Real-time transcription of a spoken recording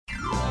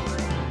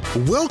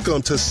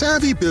Welcome to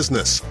Savvy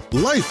Business,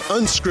 Life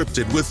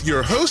Unscripted with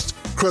your host,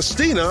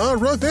 Christina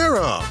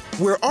Rivera,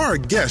 where our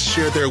guests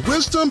share their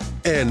wisdom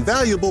and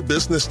valuable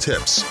business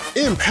tips,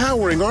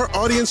 empowering our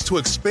audience to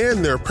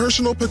expand their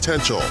personal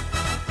potential.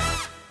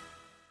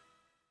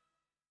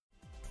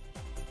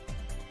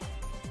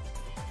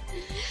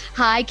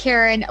 Hi,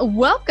 Karen.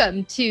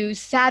 Welcome to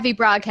Savvy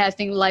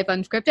Broadcasting Life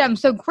Unscripted. I'm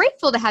so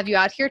grateful to have you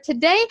out here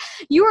today.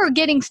 You are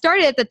getting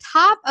started at the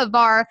top of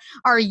our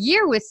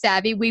year with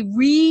Savvy. We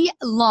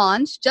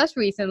relaunched just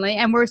recently,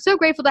 and we're so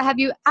grateful to have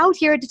you out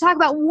here to talk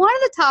about one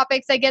of the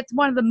topics that gets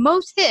one of the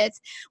most hits,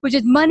 which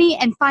is money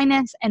and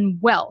finance and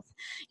wealth.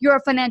 You're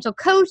a financial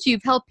coach.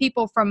 You've helped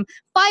people from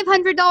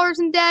 $500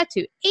 in debt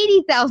to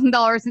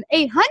 $80,000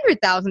 and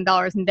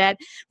 $800,000 in debt,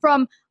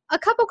 from a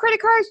couple credit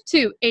cards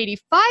to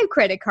 85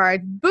 credit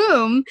cards.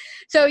 Boom.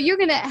 So you're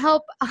going to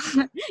help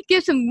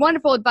give some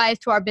wonderful advice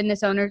to our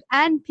business owners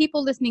and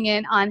people listening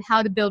in on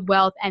how to build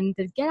wealth and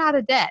to get out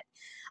of debt.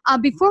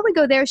 Before we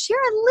go there, share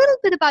a little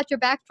bit about your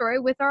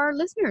backstory with our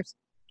listeners.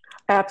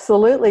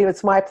 Absolutely.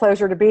 It's my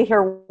pleasure to be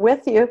here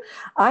with you.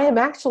 I am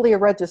actually a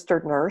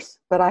registered nurse,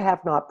 but I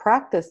have not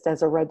practiced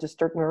as a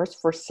registered nurse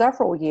for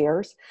several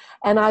years.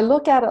 And I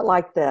look at it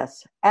like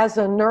this. As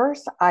a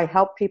nurse, I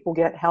help people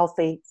get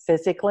healthy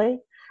physically.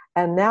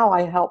 And now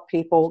I help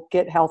people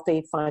get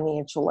healthy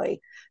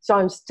financially. So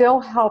I'm still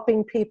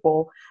helping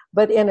people,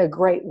 but in a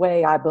great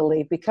way, I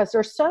believe, because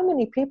there's so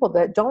many people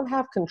that don't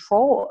have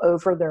control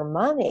over their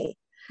money.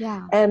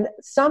 Yeah. And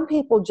some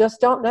people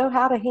just don't know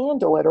how to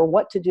handle it or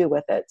what to do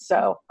with it.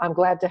 So I'm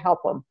glad to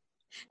help them.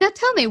 Now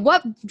tell me,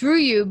 what drew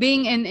you,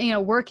 being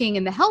in, working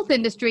in the health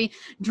industry,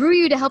 drew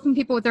you to helping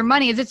people with their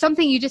money? Is it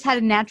something you just had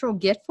a natural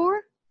gift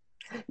for?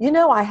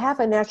 I have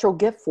a natural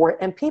gift for it.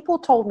 And people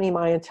told me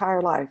my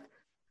entire life,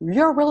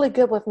 you're really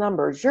good with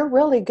numbers. You're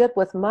really good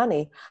with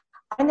money.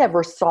 I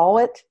never saw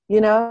it,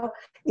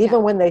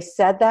 even when they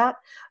said that.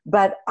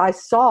 But I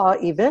saw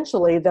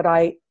eventually that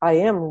I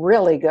am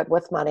really good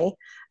with money.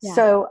 Yeah.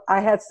 So I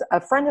had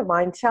a friend of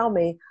mine tell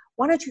me,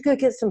 why don't you go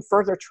get some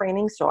further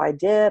training? So I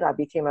did. I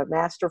became a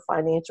master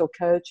financial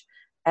coach.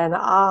 And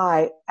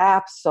I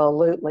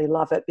absolutely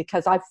love it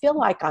because I feel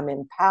like I'm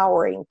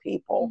empowering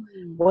people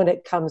when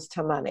it comes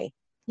to money.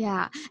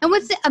 Yeah. And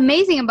what's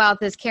amazing about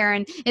this,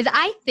 Karen, is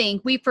I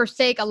think we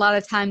forsake a lot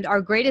of times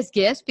our greatest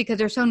gifts because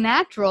they're so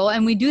natural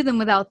and we do them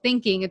without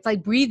thinking. It's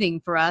like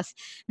breathing for us,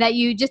 that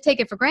you just take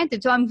it for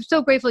granted. So I'm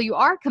so grateful you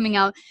are coming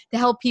out to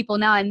help people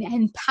now and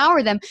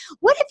empower them.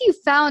 What have you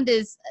found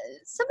is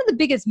some of the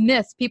biggest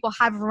myths people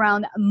have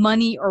around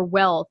money or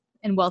wealth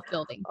and wealth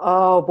building?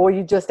 Oh, boy,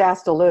 you just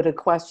asked a load of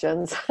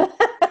questions.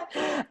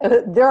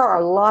 There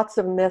are lots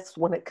of myths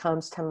when it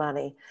comes to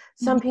money.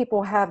 Some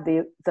people have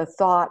the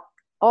thought,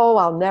 oh,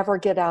 I'll never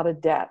get out of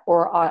debt,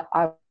 or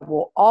I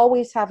will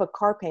always have a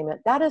car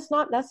payment. That is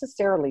not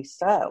necessarily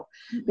so,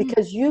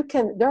 because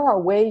there are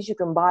ways you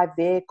can buy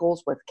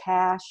vehicles with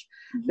cash.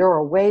 There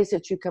are ways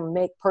that you can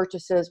make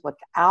purchases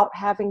without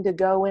having to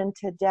go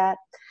into debt.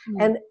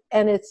 And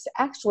it's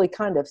actually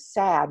kind of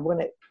sad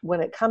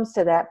when it comes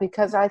to that,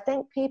 because I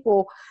think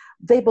people,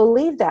 they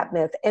believe that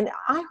myth. And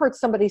I heard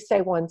somebody say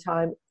one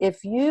time,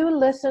 if you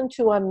listen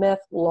to a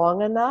myth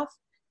long enough,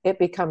 it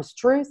becomes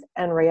truth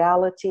and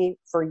reality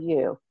for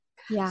you.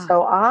 Yeah.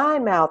 So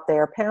I'm out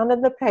there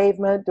pounding the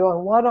pavement,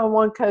 doing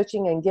one-on-one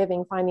coaching and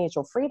giving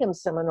financial freedom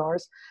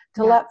seminars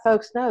to let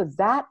folks know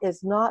that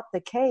is not the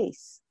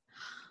case.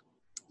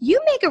 You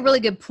make a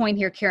really good point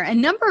here, Karen. A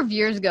number of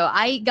years ago,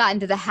 I got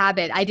into the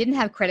habit. I didn't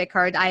have credit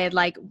cards. I had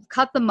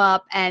cut them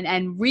up and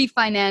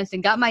refinanced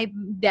and got my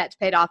debts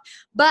paid off.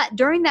 But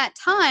during that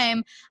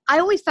time, I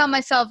always found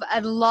myself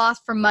at a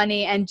loss for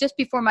money. And just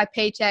before my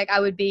paycheck,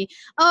 I would be,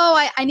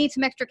 I need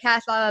some extra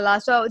cash, la, la, la.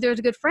 So there was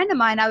a good friend of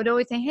mine. I would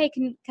always say, hey,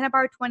 can I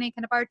borrow 20?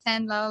 Can I borrow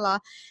 10? La, la, la.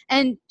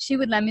 And she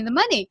would lend me the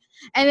money.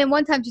 And then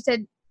one time she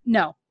said,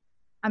 no,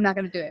 I'm not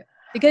going to do it.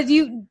 Because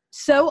you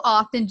so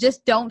often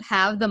just don't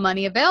have the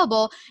money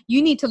available.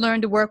 You need to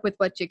learn to work with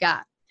what you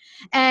got.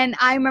 And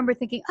I remember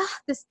thinking,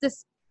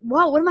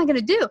 what am I going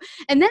to do?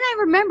 And then I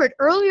remembered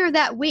earlier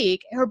that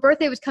week, her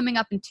birthday was coming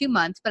up in 2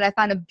 months, but I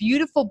found a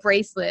beautiful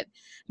bracelet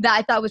that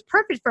I thought was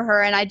perfect for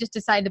her, and I just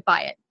decided to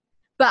buy it.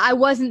 But I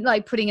wasn't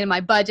putting it in my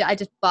budget. I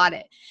just bought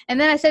it. And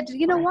then I said,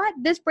 you know what?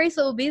 This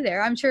bracelet will be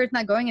there. I'm sure it's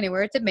not going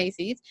anywhere. It's at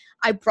Macy's.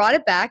 I brought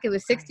it back. It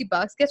was $60.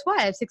 Guess what?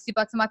 I have $60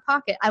 in my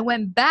pocket. I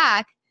went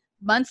back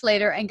months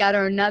later and got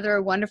her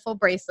another wonderful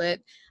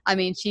bracelet. I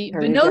mean, to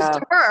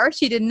her,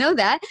 she didn't know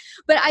that.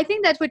 But I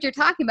think that's what you're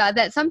talking about,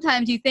 that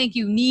sometimes you think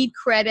you need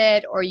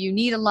credit or you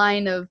need a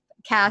line of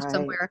cash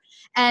somewhere,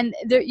 and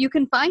you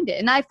can find it.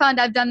 And I found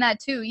I've done that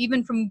too,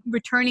 even from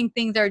returning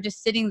things that are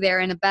just sitting there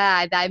in a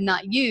bag that I've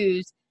not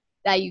used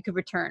that you could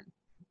return.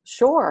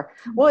 Sure.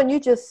 Well, and you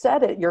just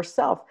said it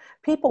yourself.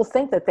 People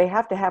think that they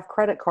have to have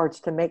credit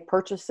cards to make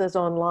purchases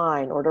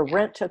online or to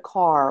rent a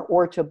car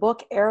or to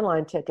book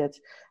airline tickets.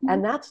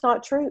 And that's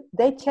not true.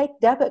 They take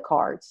debit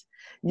cards.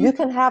 You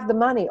can have the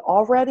money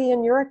already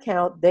in your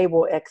account. They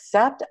will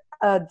accept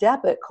a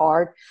debit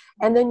card,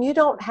 and then you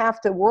don't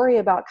have to worry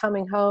about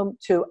coming home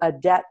to a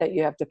debt that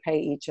you have to pay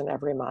each and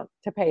every month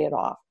to pay it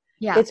off.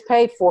 Yeah. It's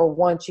paid for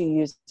once you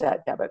use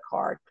that debit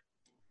card.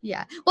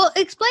 Yeah. Well,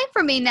 explain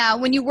for me now,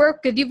 when you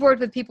work, because you've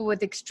worked with people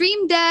with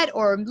extreme debt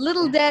or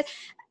little debt,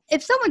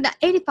 if someone got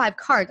 85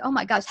 cards, oh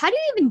my gosh, how do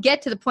you even get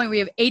to the point where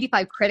you have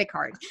 85 credit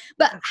cards?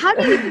 But how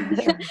do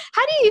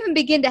you even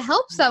begin to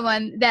help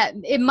someone that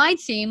it might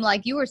seem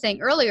like you were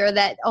saying earlier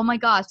that, oh my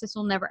gosh, this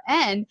will never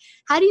end?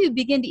 How do you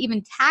begin to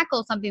even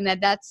tackle something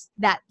that's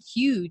that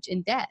huge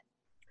in debt?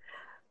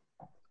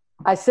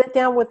 I sit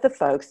down with the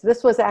folks.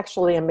 This was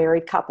actually a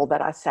married couple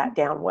that I sat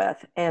down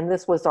with, and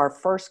this was our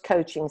first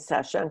coaching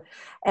session.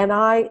 And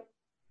I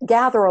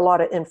gather a lot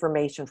of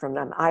information from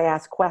them. I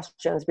ask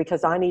questions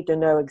because I need to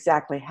know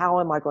exactly how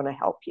am I going to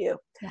help you.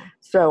 Yeah.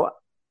 So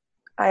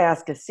I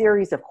ask a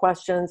series of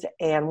questions,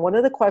 and one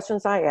of the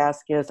questions I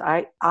ask is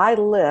I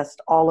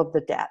list all of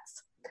the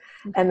debts.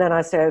 Okay. And then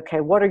I say, okay,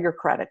 what are your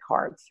credit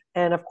cards?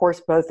 And of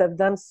course, both of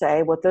them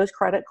say what those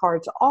credit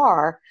cards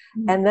are.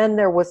 Mm-hmm. And then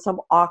there was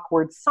some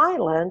awkward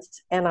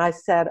silence. And I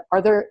said,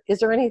 is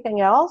there anything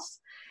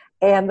else?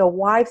 And the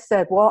wife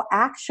said, well,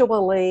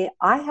 actually,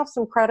 I have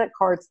some credit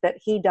cards that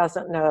he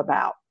doesn't know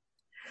about.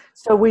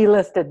 So we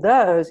listed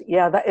those.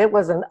 Yeah, it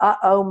was an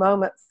uh-oh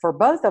moment for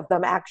both of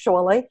them,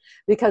 actually,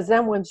 because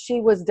then when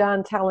she was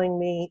done telling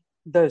me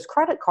those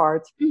credit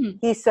cards, mm-hmm.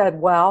 he said,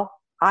 well,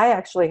 I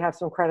actually have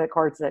some credit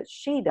cards that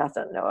she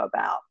doesn't know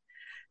about.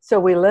 So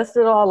we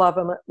listed all of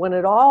them. When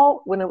it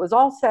was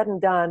all said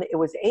and done, it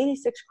was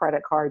 86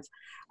 credit cards.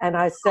 And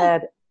I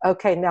said,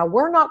 okay, now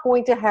we're not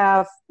going to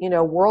have,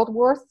 World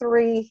War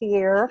III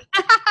here.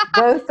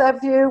 Both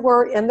of you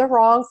were in the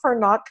wrong for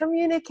not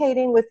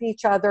communicating with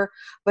each other.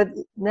 But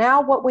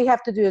now what we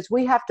have to do is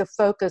we have to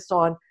focus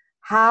on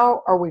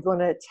how are we going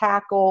to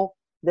tackle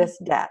this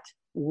debt?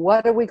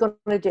 What are we going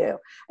to do?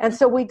 And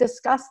so we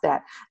discussed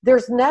that.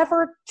 There's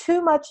never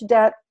too much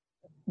debt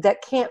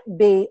that can't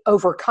be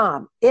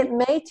overcome. It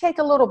may take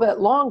a little bit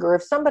longer.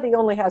 If somebody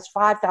only has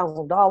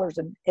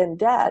 $5,000 in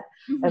debt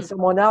mm-hmm. and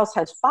someone else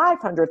has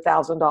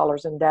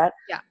 $500,000 in debt,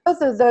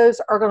 both of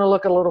those are going to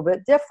look a little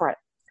bit different.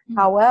 Mm-hmm.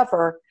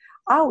 However,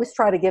 I always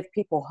try to give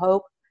people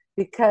hope,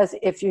 because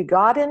if you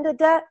got into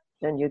debt,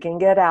 then you can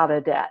get out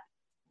of debt.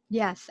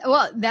 Yes.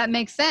 Well, that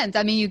makes sense.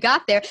 I mean, you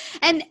got there.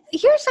 And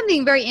here's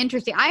something very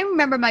interesting. I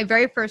remember my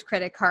very first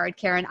credit card,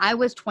 Karen. I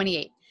was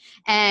 28.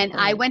 And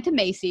I went to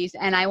Macy's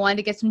and I wanted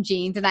to get some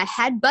jeans, and I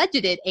had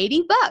budgeted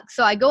 $80.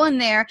 So I go in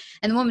there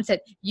and the woman said,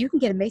 you can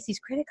get a Macy's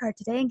credit card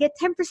today and get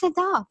 10%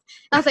 off. And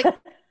I was like,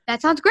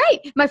 that sounds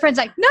great. My friend's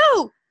like,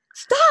 no,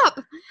 stop.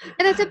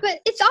 And I said,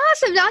 but it's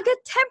awesome. I'll get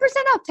 10%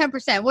 off.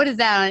 10%. What is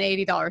that on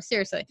 $80?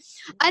 Seriously.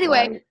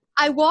 Anyway. Right.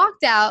 I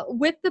walked out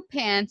with the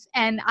pants,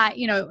 and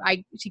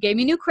she gave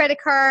me a new credit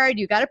card.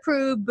 You got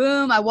approved.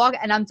 Boom. I walk,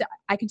 and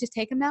I can just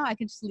take them now. I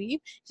can just leave.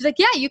 She's like,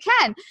 yeah, you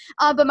can.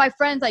 But my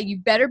friend's like, you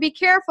better be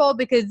careful,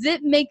 because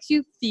it makes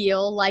you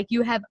feel like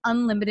you have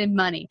unlimited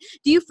money.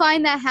 Do you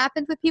find that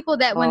happens with people,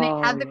 that when they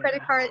have the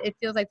credit card, it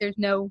feels like there's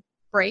no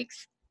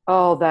breaks?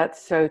 Oh,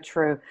 that's so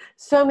true.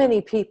 So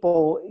many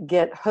people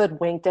get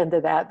hoodwinked into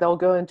that. They'll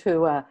go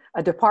into a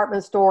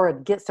department store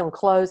and get some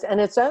clothes,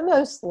 and it's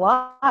almost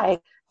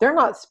like they're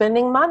not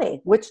spending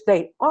money, which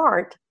they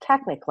aren't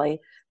technically.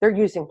 They're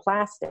using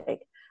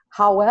plastic.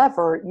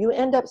 However, you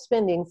end up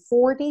spending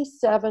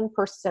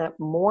 47%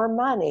 more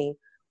money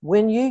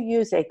when you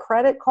use a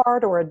credit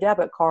card or a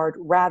debit card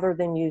rather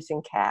than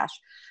using cash.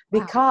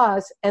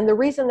 Because, and the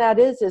reason that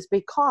is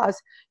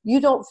because you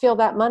don't feel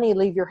that money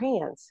leave your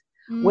hands.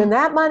 When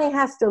that money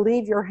has to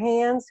leave your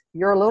hands,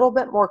 you're a little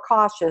bit more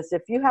cautious.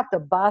 If you have to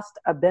bust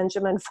a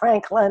Benjamin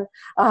Franklin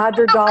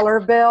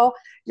 $100 bill,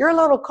 you're a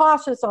little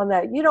cautious on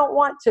that. You don't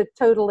want to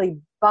totally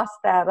bust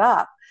that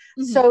up.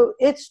 Mm-hmm. So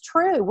it's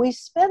true. We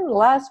spend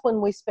less when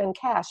we spend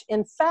cash.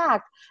 In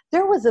fact,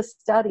 there was a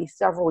study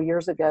several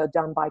years ago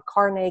done by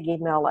Carnegie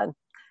Mellon,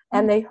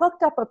 and they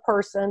hooked up a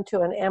person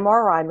to an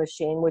MRI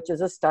machine, which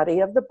is a study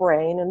of the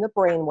brain and the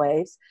brain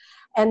waves,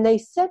 and they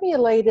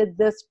simulated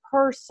this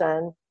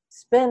person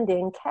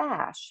spending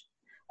cash.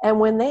 And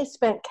when they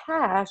spent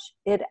cash,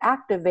 it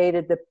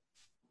activated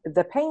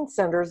the pain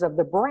centers of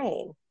the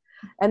brain.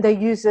 And they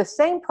used the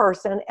same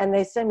person and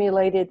they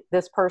simulated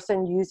this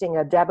person using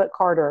a debit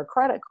card or a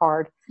credit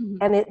card,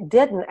 and it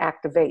didn't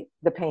activate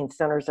the pain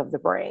centers of the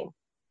brain.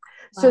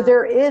 Wow. So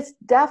there is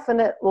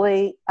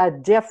definitely a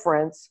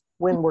difference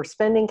when we're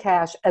spending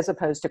cash as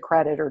opposed to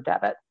credit or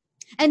debit.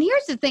 And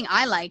here's the thing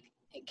I like,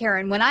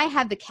 Karen, when I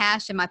have the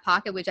cash in my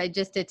pocket, which I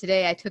just did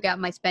today, I took out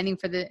my spending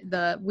for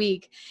the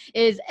week,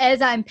 is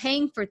as I'm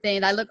paying for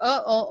things, I look,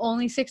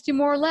 only 60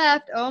 more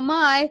left. Oh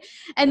my.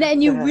 And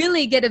then you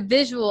really get a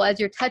visual as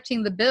you're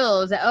touching the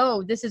bills.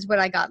 Oh, this is what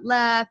I got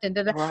left. And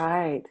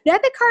right.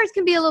 Debit cards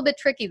can be a little bit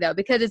tricky though,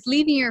 because it's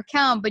leaving your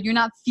account, but you're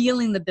not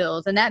feeling the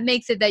bills. And that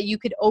makes it that you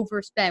could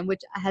overspend,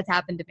 which has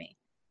happened to me.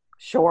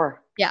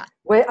 Sure. Yeah.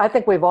 I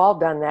think we've all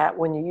done that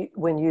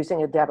when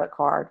using a debit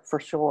card,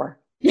 for sure.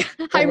 Yeah,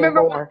 I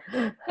remember.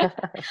 anymore.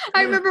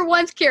 I remember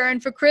once, Karen,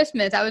 for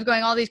Christmas, I was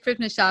going all these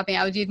Christmas shopping.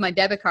 I would use my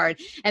debit card,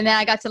 and then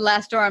I got to the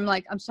last store. I'm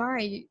like, I'm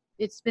sorry,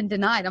 it's been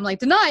denied. I'm like,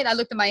 denied. I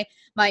looked at my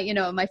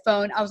my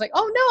phone. I was like,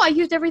 oh no, I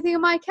used everything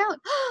in my account.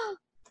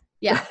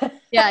 Yeah. So,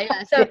 Yeah.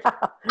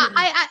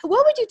 I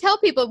what would you tell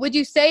people? Would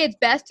you say it's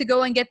best to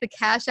go and get the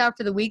cash out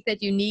for the week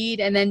that you need,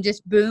 and then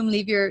just boom,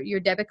 leave your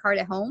debit card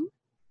at home?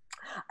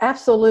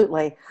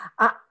 Absolutely.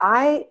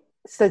 I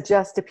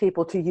suggest to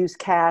people to use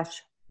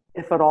cash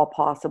if at all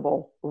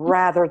possible,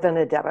 rather than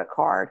a debit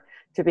card,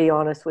 to be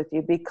honest with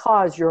you,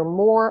 because you're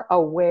more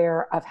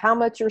aware of how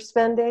much you're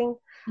spending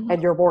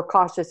and you're more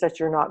cautious that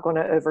you're not going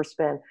to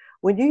overspend.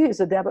 When you use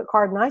a debit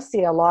card, and I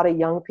see a lot of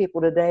young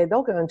people today,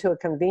 they'll go into a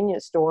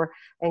convenience store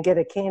and get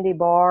a candy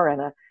bar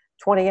and a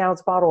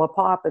 20-ounce bottle of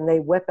pop, and they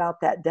whip out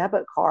that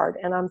debit card.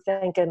 And I'm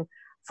thinking,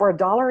 for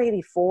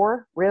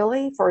 $1.84,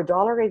 really? For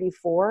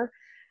 $1.84?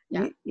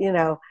 Yeah. You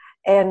know,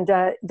 and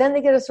then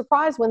they get a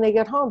surprise when they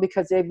get home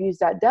because they've used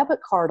that debit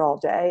card all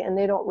day and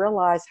they don't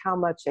realize how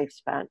much they've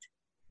spent.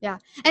 Yeah.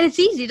 And it's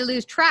easy to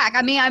lose track.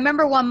 I mean, I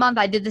remember one month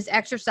I did this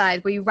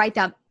exercise where you write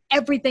down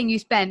everything you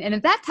spend. And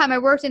at that time I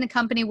worked in a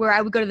company where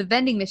I would go to the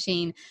vending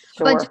machine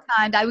a bunch of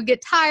times. I would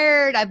get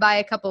tired. I'd buy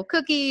a couple of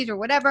cookies or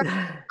whatever.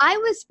 I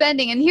was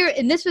spending,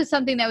 and this was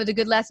something that was a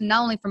good lesson,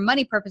 not only for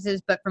money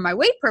purposes, but for my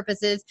weight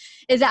purposes,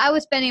 is that I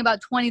was spending about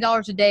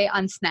 $20 a day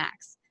on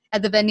snacks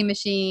at the vending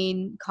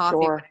machine, coffee,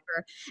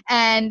 whatever.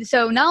 And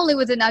so not only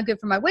was it not good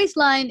for my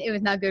waistline, it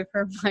was not good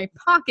for my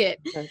pocket.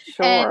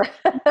 Sure.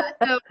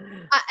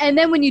 And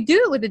then when you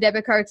do it with a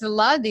debit card, because a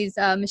lot of these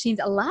machines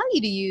allow you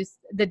to use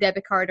the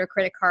debit card or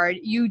credit card,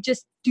 you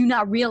just do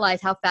not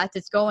realize how fast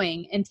it's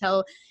going and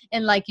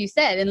like you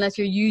said, unless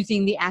you're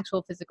using the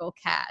actual physical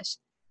cash.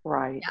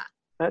 Right. Yeah.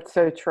 That's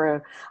so true.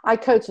 I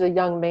coached a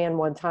young man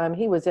one time.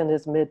 He was in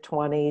his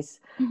mid-20s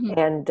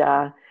and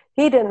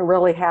he didn't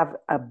really have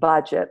a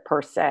budget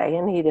per se,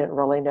 and he didn't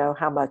really know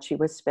how much he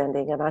was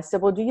spending. And I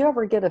said, well, do you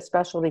ever get a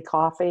specialty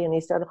coffee? And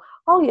he said,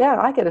 oh yeah,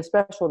 I get a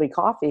specialty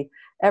coffee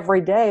every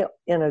day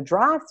in a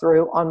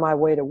drive-through on my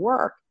way to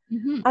work.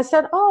 I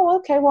said, oh,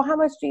 okay. Well, how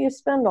much do you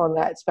spend on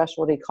that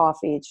specialty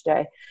coffee each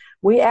day?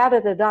 We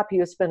added it up. He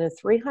was spending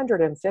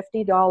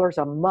 $350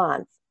 a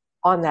month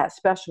on that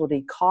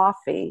specialty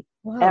coffee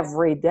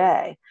every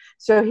day.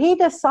 So he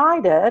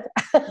decided,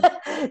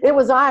 it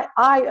was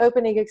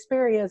eye-opening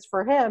experience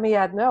for him. He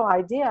had no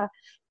idea.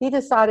 He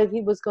decided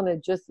he was going to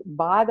just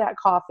buy that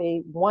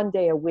coffee one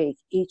day a week,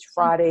 each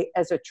Friday,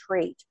 as a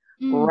treat,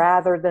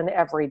 rather than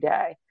every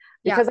day.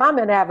 Because I'm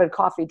an avid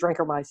coffee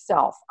drinker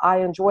myself. I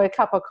enjoy a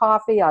cup of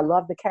coffee. I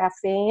love the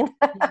caffeine.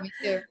 Yeah, me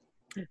too.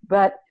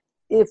 But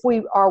if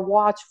we are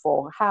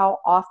watchful, how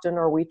often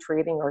are we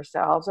treating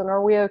ourselves, and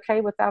are we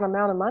okay with that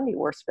amount of money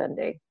we're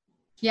spending?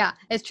 Yeah,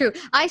 it's true.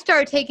 I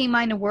started taking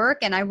mine to work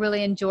and I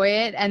really enjoy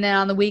it. And then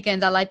on the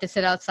weekends, I like to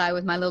sit outside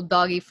with my little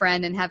doggy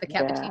friend and have a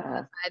cappuccino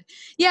outside.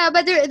 Yeah,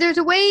 but there's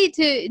a way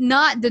to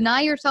not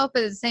deny yourself,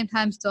 but at the same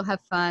time still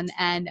have fun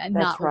and That's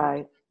not.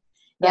 Right.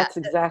 That's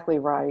exactly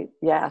right.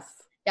 Yes.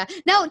 Yeah.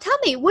 Now, tell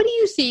me, what do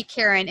you see,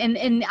 Karen?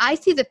 And I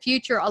see the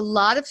future. A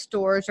lot of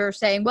stores are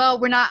saying, well,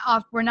 we're not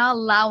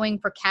allowing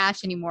for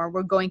cash anymore.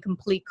 We're going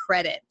complete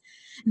credit.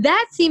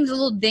 That seems a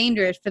little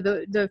dangerous for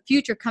the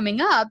future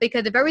coming up,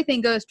 because if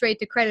everything goes straight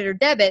to credit or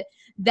debit,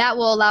 that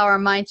will allow our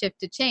mind shift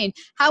to change.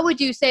 How would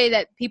you say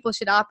that people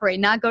should operate?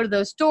 Not go to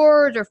those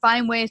stores, or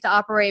find ways to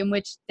operate in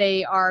which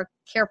they are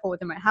careful with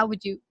them?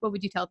 What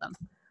would you tell them?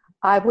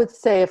 I would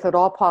say, if at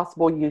all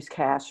possible, use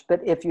cash. But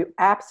if you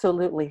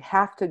absolutely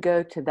have to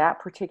go to that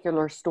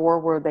particular store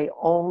where they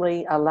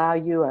only allow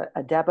you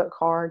a debit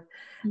card,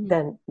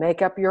 then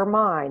make up your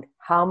mind.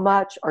 How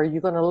much are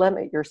you going to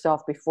limit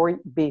yourself before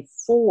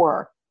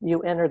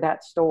you enter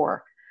that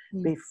store?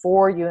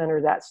 Before you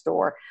enter that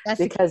store.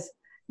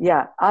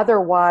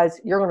 Otherwise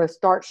you're going to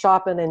start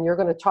shopping and you're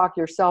going to talk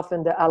yourself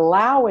into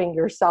allowing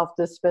yourself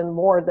to spend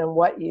more than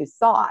what you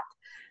thought.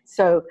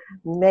 So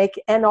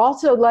and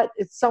also let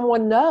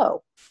someone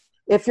know.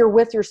 If you're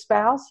with your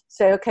spouse,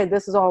 say, okay,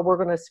 this is all we're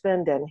going to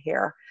spend in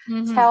here.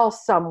 Tell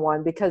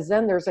someone, because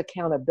then there's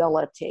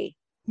accountability.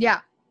 Yeah.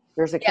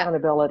 There's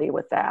accountability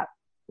with that.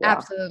 Yeah.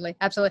 Absolutely.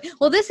 Absolutely.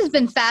 Well, this has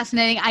been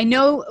fascinating. I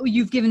know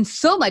you've given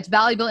so much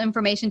valuable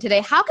information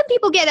today. How can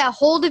people get a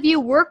hold of you,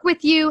 work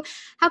with you?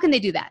 How can they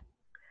do that?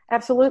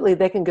 Absolutely.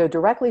 They can go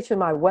directly to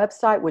my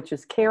website, which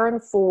is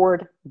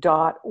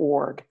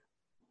KarenFord.org.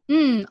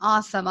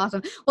 Awesome.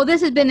 Awesome. Well,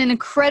 this has been an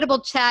incredible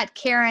chat,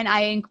 Karen.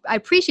 I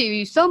appreciate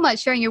you so much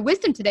sharing your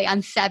wisdom today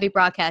on Savvy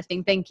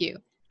Broadcasting. Thank you.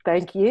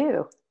 Thank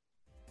you.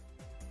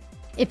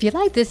 If you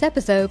like this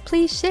episode,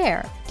 please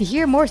share. To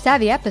hear more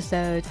Savvy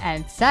episodes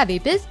and Savvy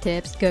Biz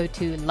tips, go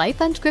to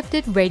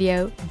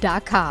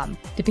lifeunscriptedradio.com.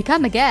 To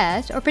become a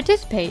guest or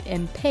participate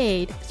in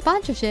paid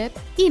sponsorship,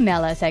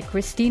 email us at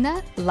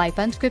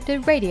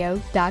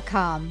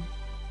Christina@lifeunscriptedradio.com.